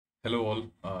Hello all,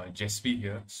 Jesvi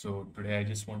here. So today I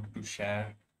just wanted to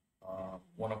share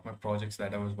one of my projects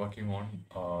that I was working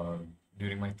on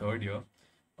during my third year,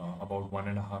 about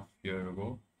 1.5 year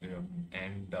ago.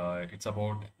 And it's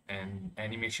about an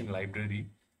animation library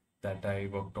that I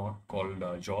worked on called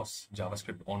JOS,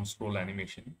 JavaScript on-scroll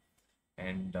animation.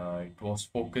 And it was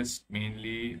focused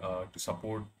mainly to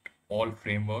support all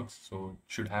frameworks. So it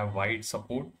should have wide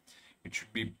support. It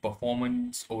should be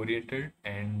performance oriented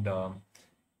and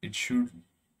it should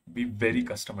be very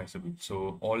customizable.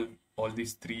 So all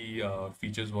these three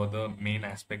features were the main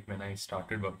aspect when I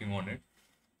started working on it,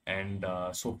 and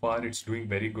so far it's doing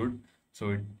very good.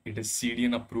 So it is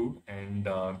CDN approved, and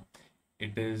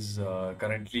it is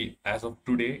currently, as of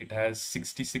today, it has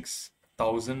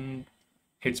 66,000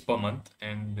 hits per month,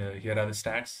 and here are the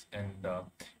stats, and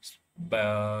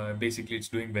basically it's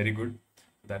doing very good.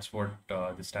 That's what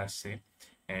the stats say,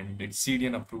 and it's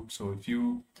CDN approved. So if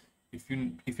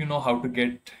you know how to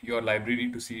get your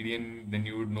library to CDN, then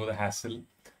you would know the hassle.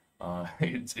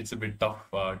 It's a bit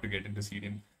tough to get into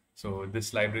CDN. So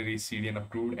this library is CDN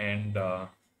approved, and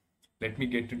let me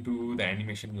get into the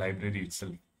animation library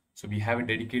itself. So we have a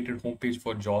dedicated homepage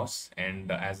for JOS,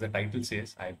 and as the title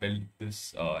says, I built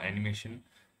this animation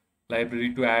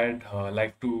library to add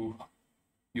life to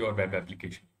your web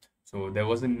application. So there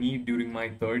was a need during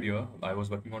my third year. I was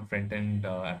working on front-end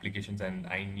applications, and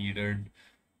I needed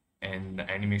an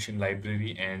animation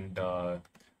library, and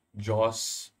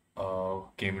JOS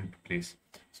came into place.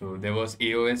 So there was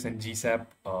AOS and GSAP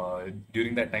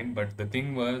during that time, but the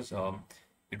thing was,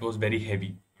 it was very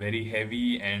heavy,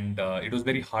 and it was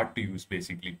very hard to use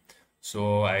basically.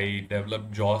 So I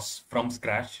developed JOS from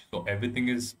scratch. So everything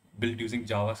is built using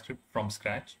JavaScript from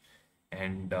scratch,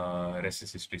 and rest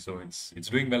is history. So it's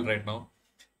doing well right now.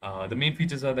 The main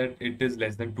features are that it is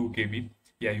less than 2 KB.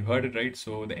 Yeah, you heard it right.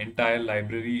 So the entire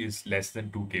library is less than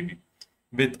 2 KB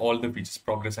with all the features,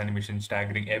 progress animation,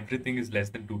 staggering, everything is less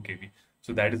than 2 KB.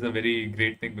 So that is a very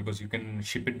great thing because you can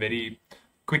ship it very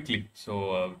quickly.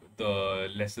 So the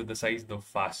lesser the size, the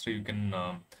faster you can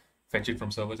fetch it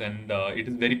from servers, and it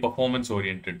is very performance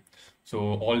oriented.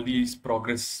 So all these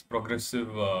progressive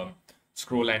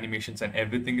scroll animations and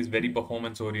everything is very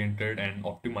performance oriented and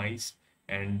optimized,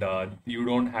 and you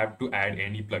don't have to add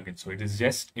any plugins. So it is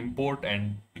just import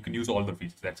and you can use all the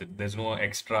features. That's it. There's no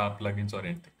extra plugins or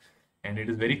anything, and it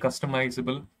is very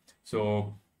customizable.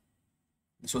 So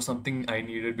something I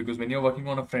needed, because when you're working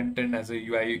on a front end as a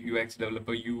UI UX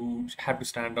developer, you have to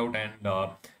stand out, and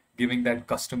giving that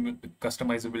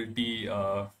customizability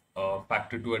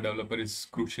factor to a developer is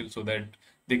crucial so that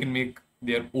they can make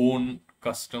their own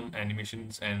custom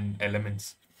animations and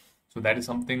elements. So that is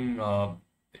something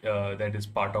that is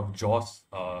part of JOS.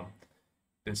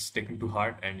 Is taken to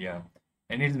heart, and yeah,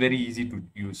 and it's very easy to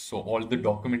use. So all the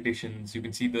documentations, you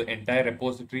can see the entire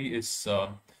repository is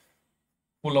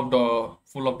full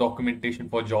of documentation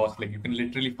for JOS. Like you can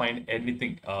literally find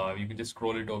anything. You can just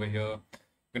scroll it over here.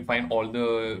 You can find all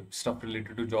the stuff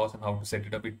related to JOS and how to set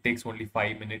it up. It takes only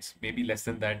 5 minutes, maybe less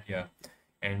than that. Yeah,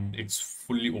 and it's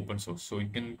fully open source, so you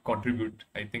can contribute.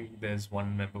 I think there's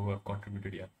one member who have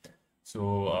contributed. Yeah,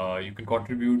 so you can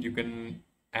contribute. You can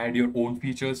add your own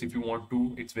features if you want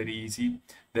to. It's very easy.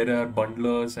 There are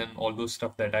bundlers and all those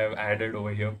stuff that I've added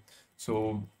over here.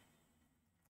 So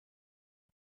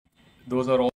those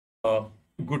are all uh,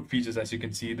 good features. As you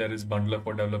can see, there is bundler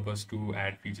for developers to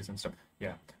add features and stuff.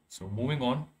 Yeah, so moving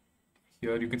on,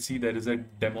 here you can see there is a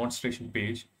demonstration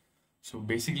page. So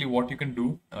basically what you can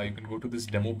do, you can go to this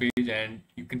demo page and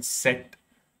you can set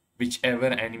whichever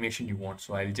animation you want.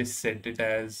 So I'll just set it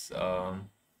as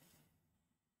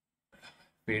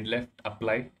fade left,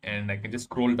 apply, and I can just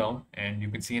scroll down and you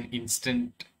can see an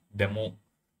instant demo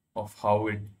of how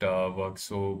it works.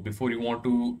 So before you want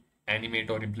to animate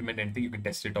or implement anything, you can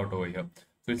test it out over here.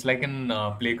 So it's like an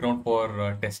playground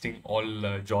for testing all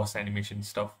JOS animation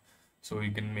stuff. So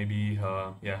you can maybe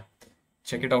yeah,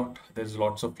 check it out. There's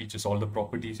lots of features, all the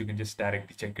properties. You can just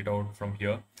directly check it out from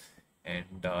here,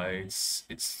 and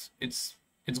it's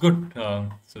good.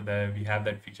 So there we have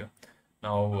that feature.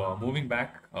 Now moving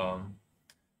back,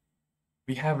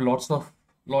 we have lots of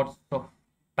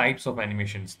types of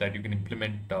animations that you can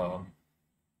implement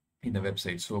in the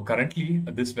website. So currently,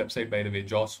 this website, by the way,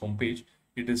 JOS homepage,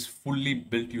 it is fully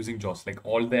built using JOS. Like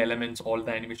all the elements, all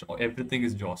the animation, everything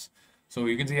is JOS. So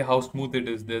you can see how smooth it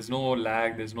is. There's no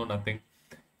lag, there's no nothing.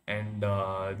 And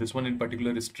this one in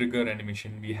particular is trigger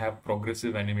animation. We have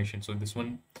progressive animation. So this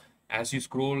one, as you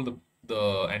scroll,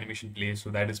 the animation plays. So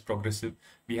that is progressive.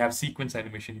 We have sequence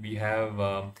animation. We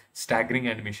have staggering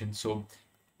animation. So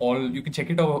all you can check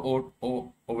it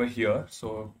over here.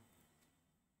 So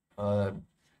uh,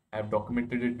 I've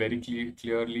documented it very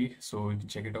clearly, so you can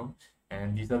check it out.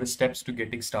 And these are the steps to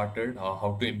getting started,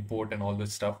 how to import and all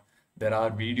this stuff. There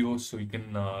are videos, so you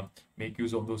can make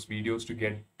use of those videos to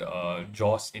get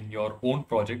JOS in your own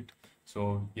project.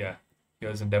 So yeah,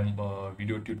 here's a demo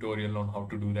video tutorial on how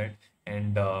to do that.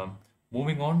 And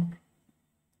moving on,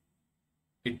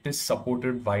 it is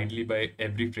supported widely by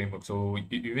every framework. So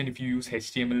even if you use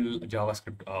HTML,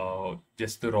 JavaScript,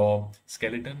 just the raw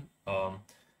skeleton,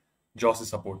 JOS is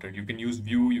supported. You can use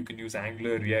Vue, you can use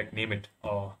Angular, React, name it.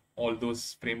 All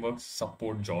those frameworks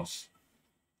support JOS.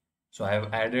 So I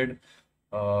have added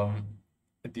um,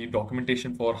 the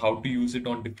documentation for how to use it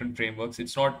on different frameworks.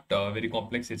 It's not very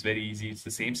complex. It's very easy. It's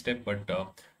the same step, but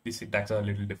the syntax are a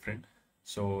little different.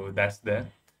 So that's there.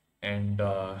 And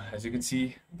as you can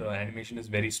see, the animation is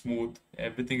very smooth.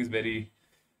 Everything is very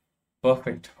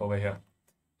perfect over here.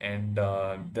 And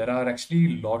there are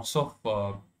actually lots of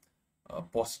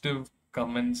positive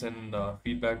comments and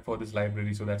feedback for this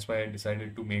library. So that's why I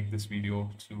decided to make this video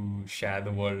to share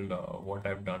the world what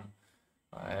I've done.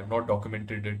 I have not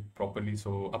documented it properly.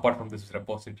 So apart from this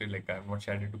repository, like I have not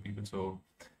shared it to people. So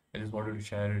I just wanted to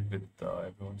share it with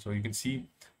everyone. So you can see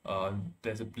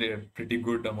there's a pretty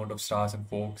good amount of stars and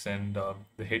folks, and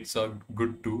the hits are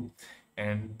good too.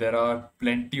 And there are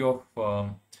plenty of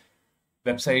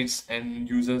websites and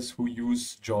users who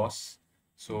use JOS.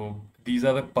 So these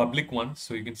are the public ones.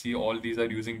 So you can see all these are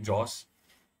using JOS,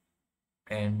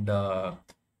 and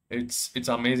it's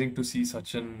amazing to see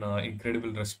such an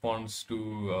incredible response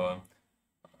to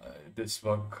this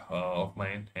work of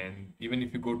mine. And even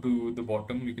if you go to the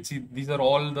bottom, you can see these are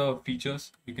all the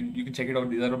features. You can check it out.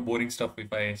 These are boring stuff.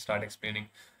 If I start explaining,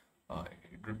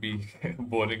 it would be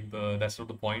boring. That's not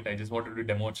the point. I just wanted to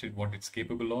demonstrate what it's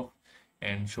capable of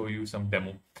and show you some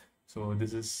demo. So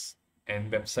this is an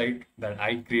website that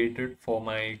I created for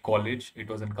my college. It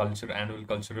was an annual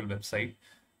cultural website,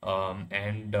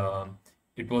 and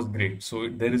it was great. So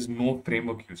there is no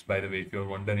framework used, by the way, if you're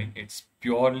wondering. It's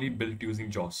purely built using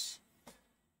JOS,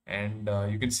 and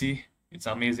you can see it's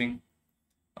amazing.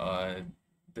 Uh,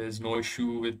 there's no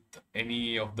issue with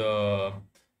any of the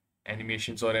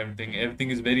animations or everything.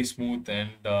 Everything is very smooth,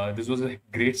 and this was a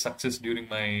great success during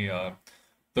my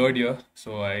third year.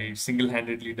 So I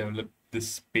single-handedly developed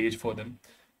this page for them.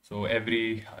 So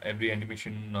every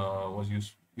animation was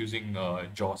using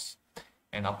JOS.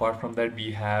 And apart from that,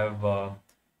 we have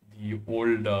the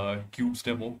old cubes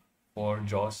demo for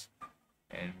JOS,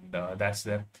 and that's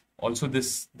there. Also,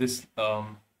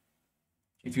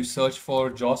 if you search for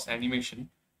JOS animation,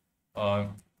 uh,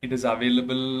 it is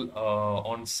available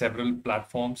on several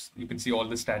platforms. You can see all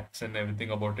the stats and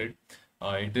everything about it.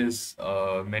 It is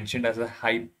mentioned as a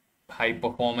high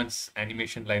performance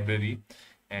animation library,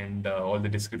 and all the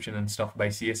description and stuff by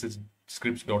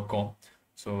csscripts.com.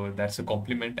 So that's a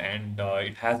compliment, and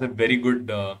it has a very good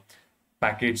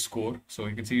package score. So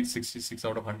you can see it's 66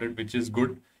 out of 100, which is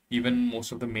good. Even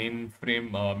most of the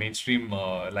mainstream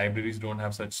libraries don't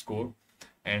have such score,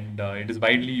 and it is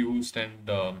widely used, and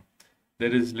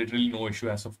there is literally no issue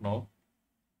as of now.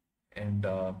 And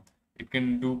it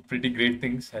can do pretty great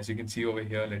things, as you can see over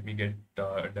here. Let me get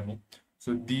a demo.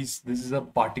 So this is a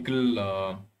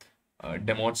particle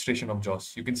demonstration of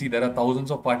JOS. You can see there are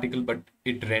thousands of particles, but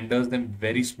it renders them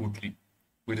very smoothly,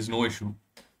 which is no issue.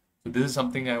 So this is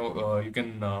something you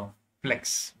can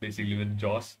flex basically with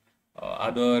JOS.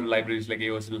 Other libraries like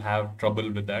JOS will have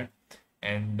trouble with that,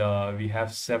 and we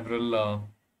have several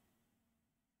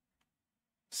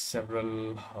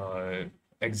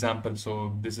examples.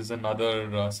 So this is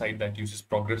another site that uses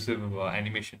progressive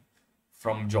animation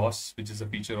from JOS, which is a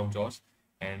feature of JOS,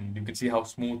 and you can see how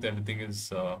smooth everything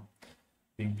is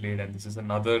being played. And this is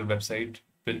another website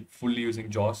built fully using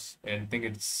JOS. I think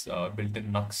it's built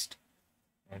in Nuxt.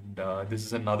 And this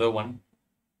is another one.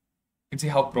 You can see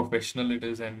how professional it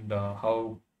is, and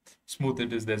how smooth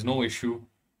it is. There's no issue.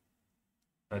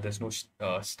 There's no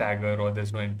stagger, or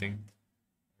there's no anything.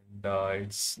 And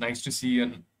it's nice to see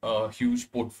a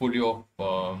huge portfolio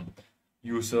of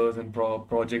users and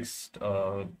projects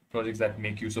that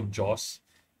make use of JOS.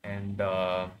 And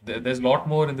there's a lot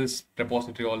more in this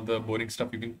repository. All the boring stuff,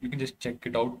 you can just check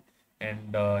it out.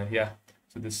 And yeah,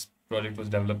 so this project was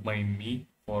developed by me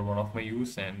for one of my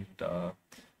use, and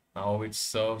now it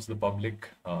serves the public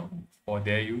for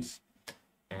their use.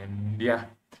 And yeah,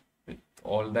 with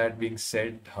all that being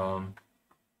said,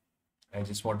 I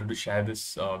just wanted to share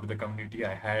this with the community.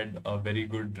 I had a very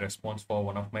good response for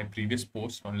one of my previous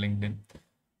posts on LinkedIn,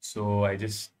 so I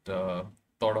just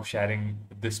thought of sharing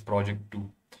this project too,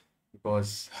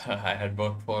 because I had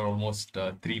worked for almost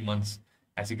 3 months.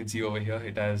 As you can see over here,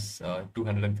 it has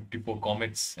 254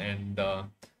 comments, and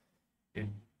it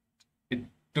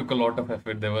took a lot of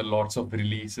effort. There were lots of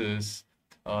releases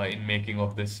in making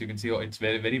of this. You can see it's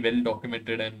very well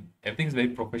documented, and everything is very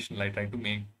professional. I try to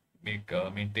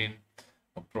maintain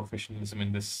a professionalism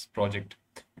in this project.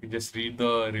 You can just read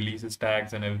the releases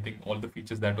tags and everything, all the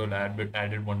features that were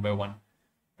added one by one.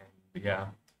 And yeah,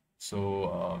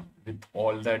 so with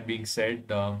all that being said,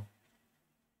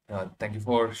 thank you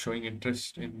for showing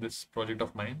interest in this project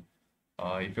of mine.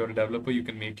 If you're a developer, you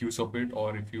can make use of it,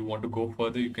 or if you want to go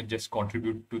further, you can just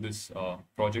contribute to this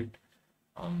project.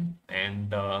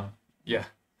 And yeah,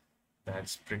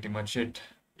 that's pretty much it.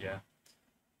 Yeah,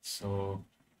 so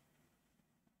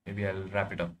maybe I'll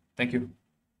wrap it up. Thank you.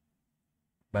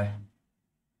 Bye.